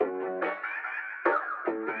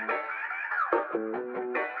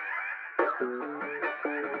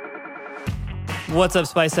What's up,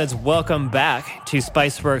 Spice Heads? Welcome back to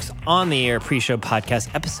Spiceworks on the Air pre-show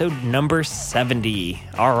podcast, episode number 70.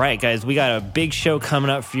 All right, guys, we got a big show coming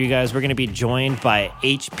up for you guys. We're going to be joined by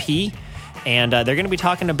HP, and they're going to be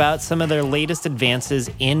talking about some of their latest advances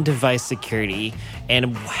in device security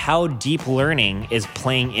and how deep learning is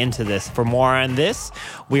playing into this. For more on this,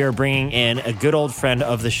 we are bringing in a good old friend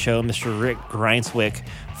of the show, Mr. Rick Grineswick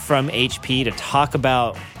from HP, to talk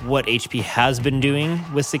about what HP has been doing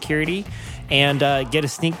with security and get a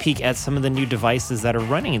sneak peek at some of the new devices that are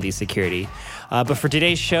running these security. But for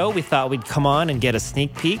today's show, we thought we'd come on and get a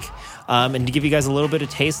sneak peek and to give you guys a little bit of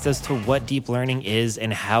taste as to what deep learning is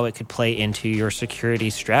and how it could play into your security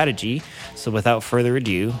strategy. So without further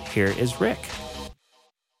ado, here is Rick.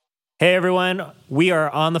 Hey everyone, we are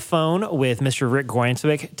on the phone with Mr. Rick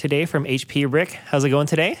Grineswick today from HP. Rick, how's it going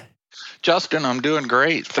today? Justin, I'm doing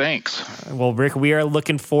great. Thanks. Well, Rick, we are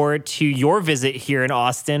looking forward to your visit here in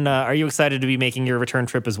Austin. Are you excited to be making your return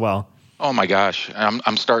trip as well? Oh my gosh,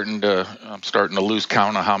 I'm starting to lose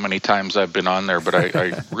count of how many times I've been on there, but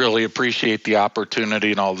I really appreciate the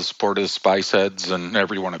opportunity and all the support of Spice Heads and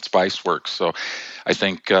everyone at Spiceworks. So I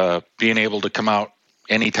think being able to come out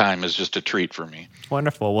anytime is just a treat for me.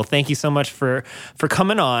 Wonderful. Well, thank you so much for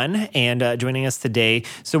coming on and joining us today.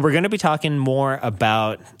 So we're going to be talking more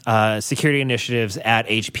about security initiatives at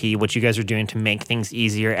HP, what you guys are doing to make things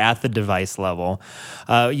easier at the device level.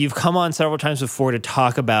 You've come on several times before to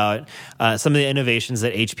talk about some of the innovations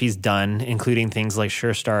that HP's done, including things like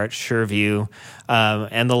SureStart, SureView,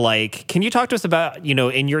 and the like. Can you talk to us about,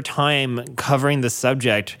 in your time covering the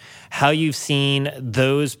subject, how you've seen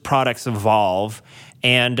those products evolve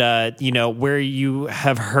and, where you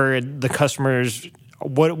have heard the customers,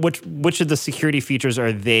 which of the security features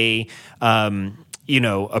are they,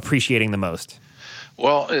 appreciating the most?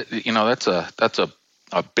 Well, that's a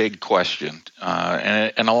big question.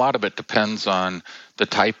 And a lot of it depends on the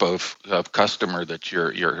type of customer that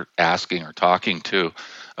you're asking or talking to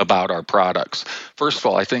about our products. First of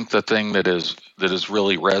all, I think the thing that is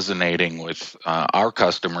really resonating with our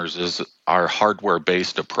customers is our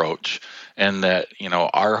hardware-based approach, and that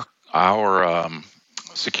our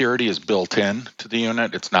security is built in to the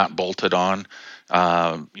unit. It's not bolted on.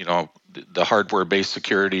 The hardware-based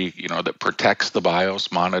security, that protects the BIOS,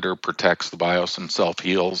 protects the BIOS and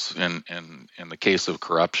self-heals in the case of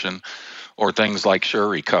corruption, or things like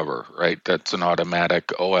SureRecover, right? That's an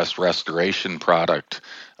automatic OS restoration product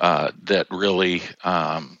that really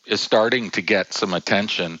is starting to get some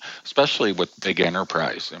attention, especially with big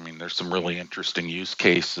enterprise. I mean, there's some really interesting use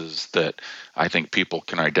cases that I think people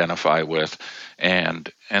can identify with,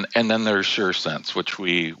 and then there's SureSense, which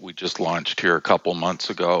we just launched here a couple months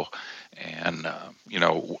ago. And,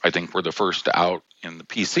 I think we're the first out in the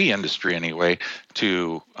PC industry anyway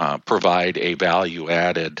to provide a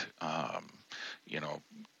value-added,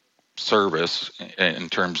 service in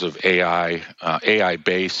terms of AI-based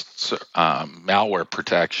malware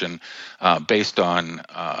protection based on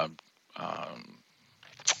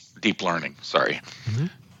deep learning. Sorry. Mm-hmm.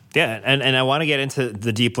 Yeah, and I want to get into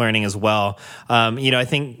the deep learning as well. I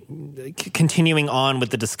think continuing on with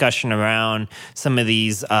the discussion around some of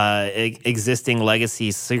these existing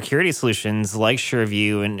legacy security solutions like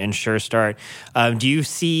SureView and SureStart, do you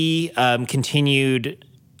see continued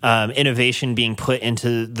innovation being put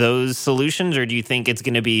into those solutions, or do you think it's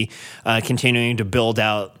going to be continuing to build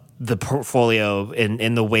out the portfolio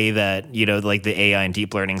in the way that, like the AI and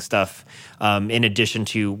deep learning stuff, in addition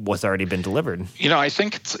to what's already been delivered? I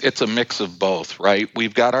think it's a mix of both, right?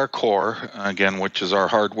 We've got our core, again, which is our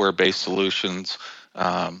hardware-based solutions,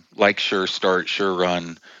 like SureStart,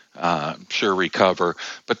 SureRun, SureRecover,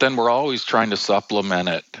 but then we're always trying to supplement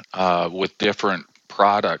it with different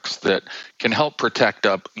products that can help protect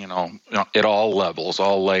up, at all levels,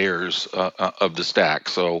 all layers of the stack.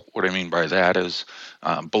 So what I mean by that is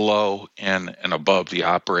below and above the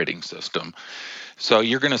operating system. So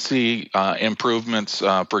you're going to see improvements.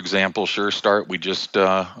 For example, SureStart, we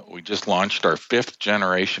just launched our 5th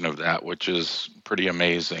generation of that, which is pretty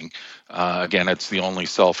amazing. Again, it's the only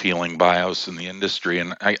self-healing BIOS in the industry,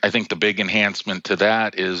 and I think the big enhancement to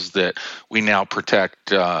that is that we now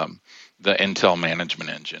protect the Intel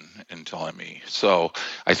Management Engine, Intel ME. So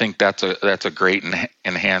I think that's a great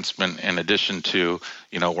enhancement. In addition to,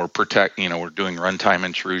 we're doing runtime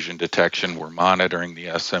intrusion detection, we're monitoring the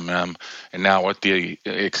SMM, and now with the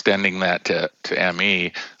extending that to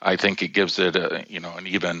ME, I think it gives it an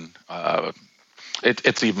even.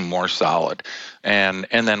 It's even more solid, and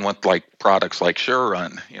then with like products like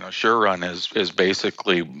SureRun, SureRun is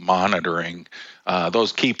basically monitoring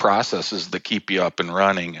those key processes that keep you up and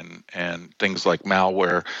running, and things like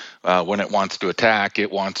malware. When it wants to attack,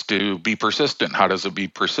 it wants to be persistent. How does it be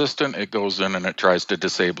persistent? It goes in and it tries to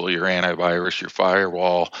disable your antivirus, your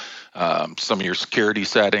firewall, some of your security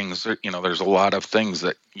settings. There's a lot of things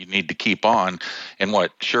that you need to keep on. And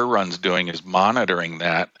what SureRun's doing is monitoring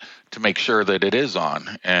that to make sure that it is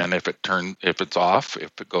on. And if it's off,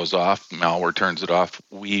 if it goes off, malware turns it off,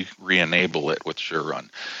 we re-enable it with SureRun.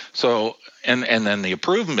 So, and then the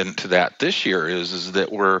improvement to that this year is that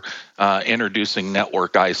we're introducing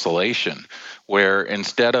network isolation, where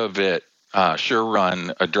instead of it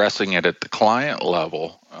SureRun addressing it at the client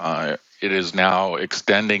level, it is now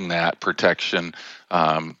extending that protection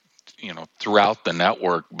throughout the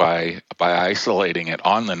network by isolating it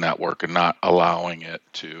on the network and not allowing it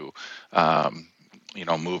to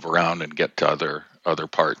move around and get to other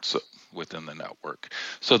parts within the network.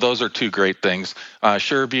 So those are two great things.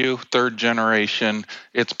 SureView, third generation,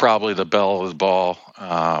 it's probably the belle of the ball.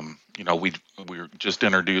 We just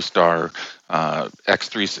introduced our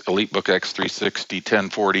EliteBook X360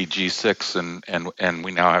 1040 G6, and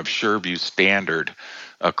we now have SureView standard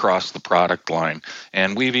across the product line,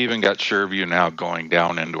 and we've even got SureView now going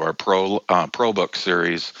down into our ProBook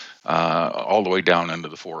series, all the way down into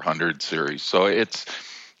the 400 series. So it's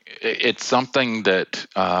something that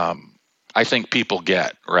I think people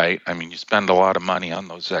get, right. I mean, you spend a lot of money on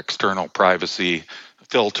those external privacy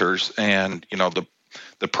filters, and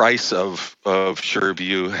the price of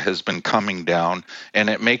SureView has been coming down, and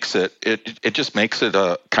it just makes it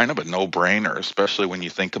a kind of a no-brainer, especially when you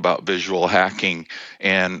think about visual hacking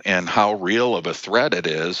and how real of a threat it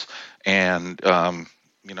is. And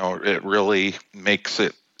it really makes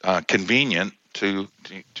it convenient to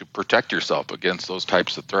protect yourself against those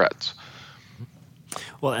types of threats.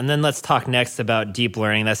 Well, and then let's talk next about deep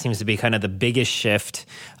learning. That seems to be kind of the biggest shift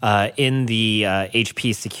in the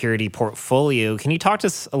HP security portfolio. Can you talk to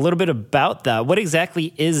us a little bit about that? What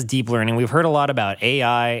exactly is deep learning? We've heard a lot about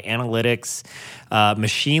AI, analytics,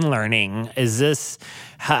 machine learning.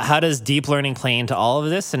 How does deep learning play into all of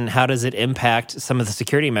this, and how does it impact some of the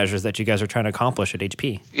security measures that you guys are trying to accomplish at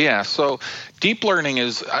HP? Yeah, so deep learning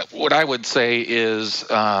is what I would say is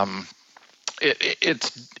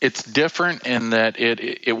it's different in that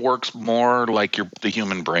it works more like the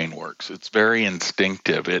human brain works. It's very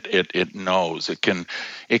instinctive. It knows. It can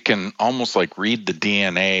almost like read the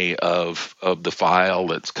DNA of the file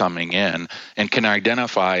that's coming in, and can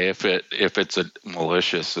identify if it's a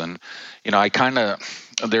malicious. And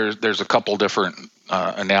there's a couple different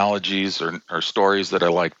analogies or stories that I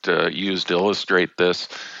like to use to illustrate this.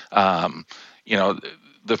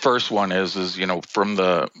 The first one is from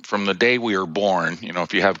the day we are born.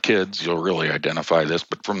 If you have kids, you'll really identify this.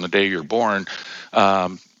 But from the day you're born,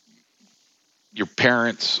 your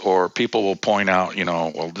parents or people will point out,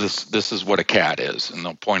 well, this is what a cat is, and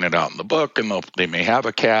they'll point it out in the book, and they may have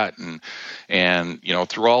a cat, and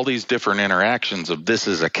through all these different interactions of this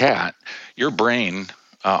is a cat, your brain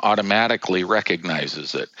automatically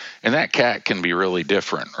recognizes it, and that cat can be really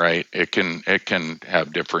different, right? It can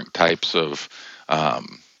have different types of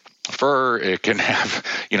fur. It can have,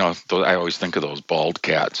 I always think of those bald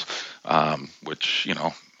cats, which,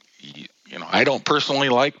 I don't personally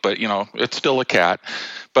like, but, it's still a cat.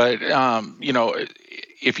 But,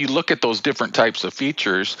 if you look at those different types of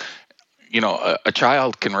features, a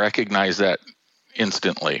child can recognize that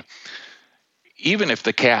instantly. Even if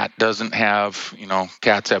the cat doesn't have,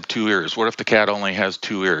 cats have 2 ears. What if the cat only has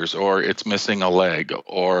 2 ears, or it's missing a leg,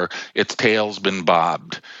 or its tail's been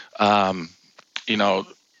bobbed?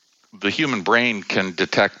 The human brain can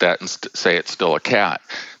detect that and say it's still a cat.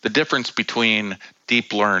 The difference between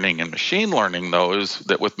deep learning and machine learning, though, is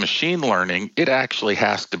that with machine learning, it actually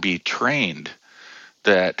has to be trained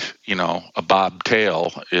that, a bobbed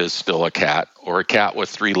tail is still a cat, or a cat with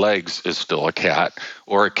 3 legs is still a cat,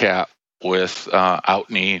 or a cat with out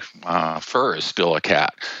knee fur is still a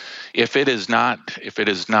cat. If it is not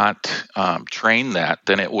trained that,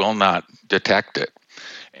 then it will not detect it.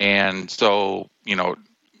 And so,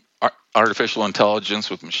 artificial intelligence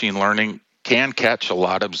with machine learning can catch a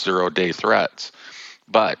lot of zero-day threats,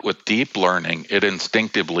 but with deep learning, it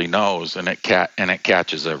instinctively knows, and it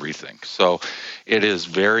catches everything. So it is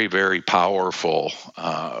very, very powerful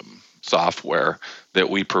software that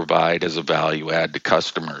we provide as a value add to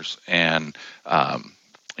customers, and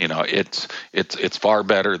it's far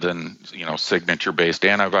better than signature-based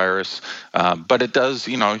antivirus, but it does.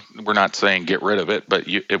 We're not saying get rid of it, but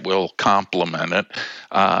it will complement it.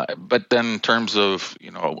 But then in terms of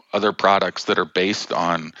other products that are based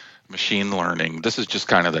on machine learning, this is just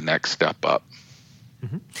kind of the next step up.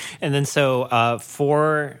 And then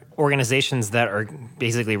for organizations that are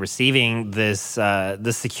basically receiving this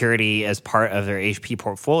security as part of their HP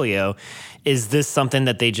portfolio, is this something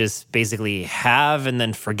that they just basically have and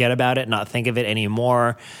then forget about it, not think of it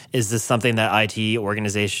anymore? Is this something that IT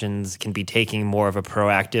organizations can be taking more of a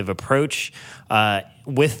proactive approach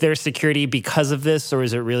with their security because of this, or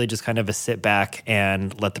is it really just kind of a sit back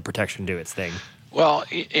and let the protection do its thing? Well,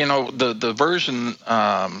 the version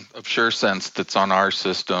of SureSense that's on our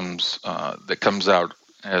systems that comes out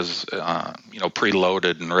as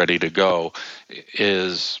preloaded and ready to go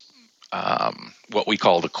is what we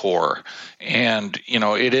call the core, and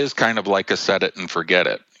it is kind of like a set it and forget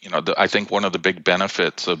it. I think one of the big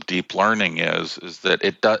benefits of deep learning is that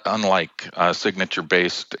it does, unlike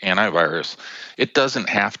signature-based antivirus, it doesn't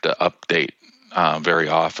have to update very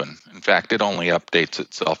often. In fact, it only updates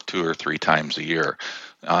itself 2 or 3 times a year.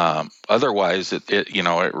 Otherwise,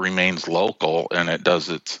 it remains local and it does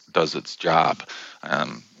its job.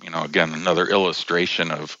 Again, another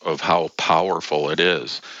illustration of how powerful it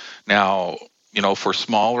is. Now, for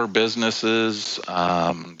smaller businesses,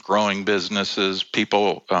 growing businesses,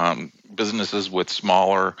 businesses with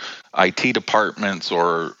smaller IT departments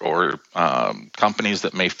or companies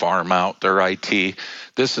that may farm out their IT,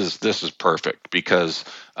 this is perfect because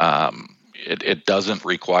it doesn't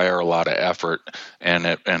require a lot of effort and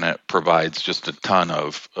it provides just a ton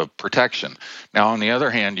of protection. Now, on the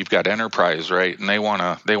other hand, you've got enterprise, right? And they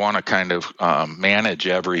want to kind of manage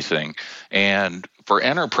everything. And for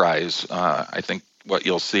enterprise, I think what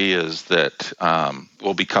you'll see is that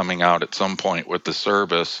we'll be coming out at some point with the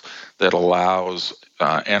service that allows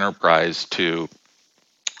enterprise to,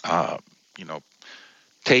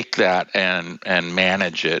 take that and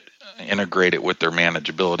manage it, integrate it with their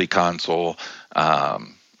manageability console,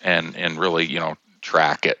 and really,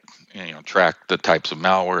 track it. Track the types of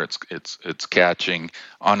malware it's catching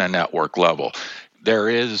on a network level. There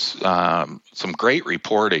is some great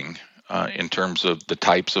reporting in terms of the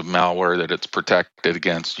types of malware that it's protected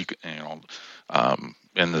against,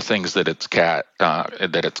 and the things that it's caught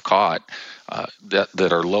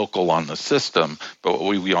that are local on the system. But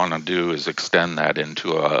what we want to do is extend that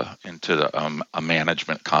into a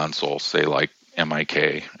management console, say like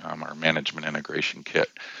MIK, our management integration kit.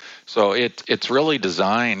 So it's really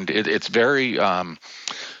designed. It's very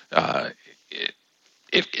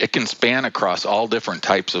It can span across all different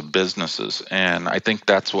types of businesses, and I think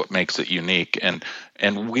that's what makes it unique. And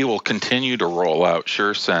we will continue to roll out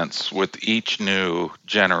SureSense with each new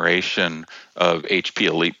generation of HP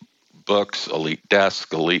Elite books, Elite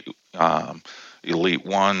Desk, Elite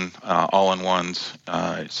One, all-in-ones.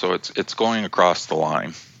 So it's going across the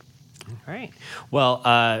line. All right. Well,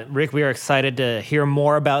 Rick, we are excited to hear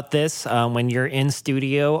more about this when you're in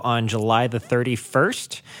studio on July the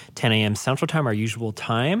 31st, 10 a.m. Central Time, our usual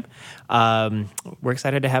time. We're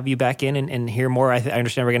excited to have you back in and hear more. I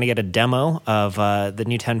understand we're going to get a demo of the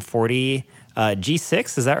new 1040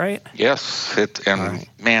 G6. Is that right? Yes.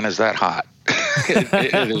 Man, is that hot.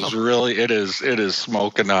 It is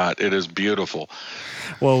smoking hot. It is beautiful.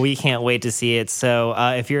 Well, we can't wait to see it. So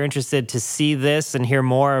if you're interested to see this and hear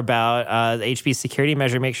more about the HP security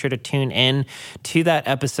measure, make sure to tune in to that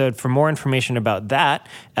episode. For more information about that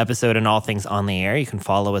episode and all things on the air, you can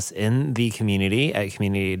follow us in the community at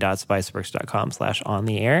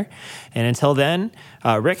community.spiceworks.com/on-the-air. And until then,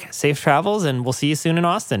 Rick, safe travels, and we'll see you soon in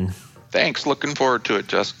Austin. Thanks. Looking forward to it,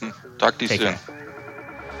 Justin. Talk to you soon. Care.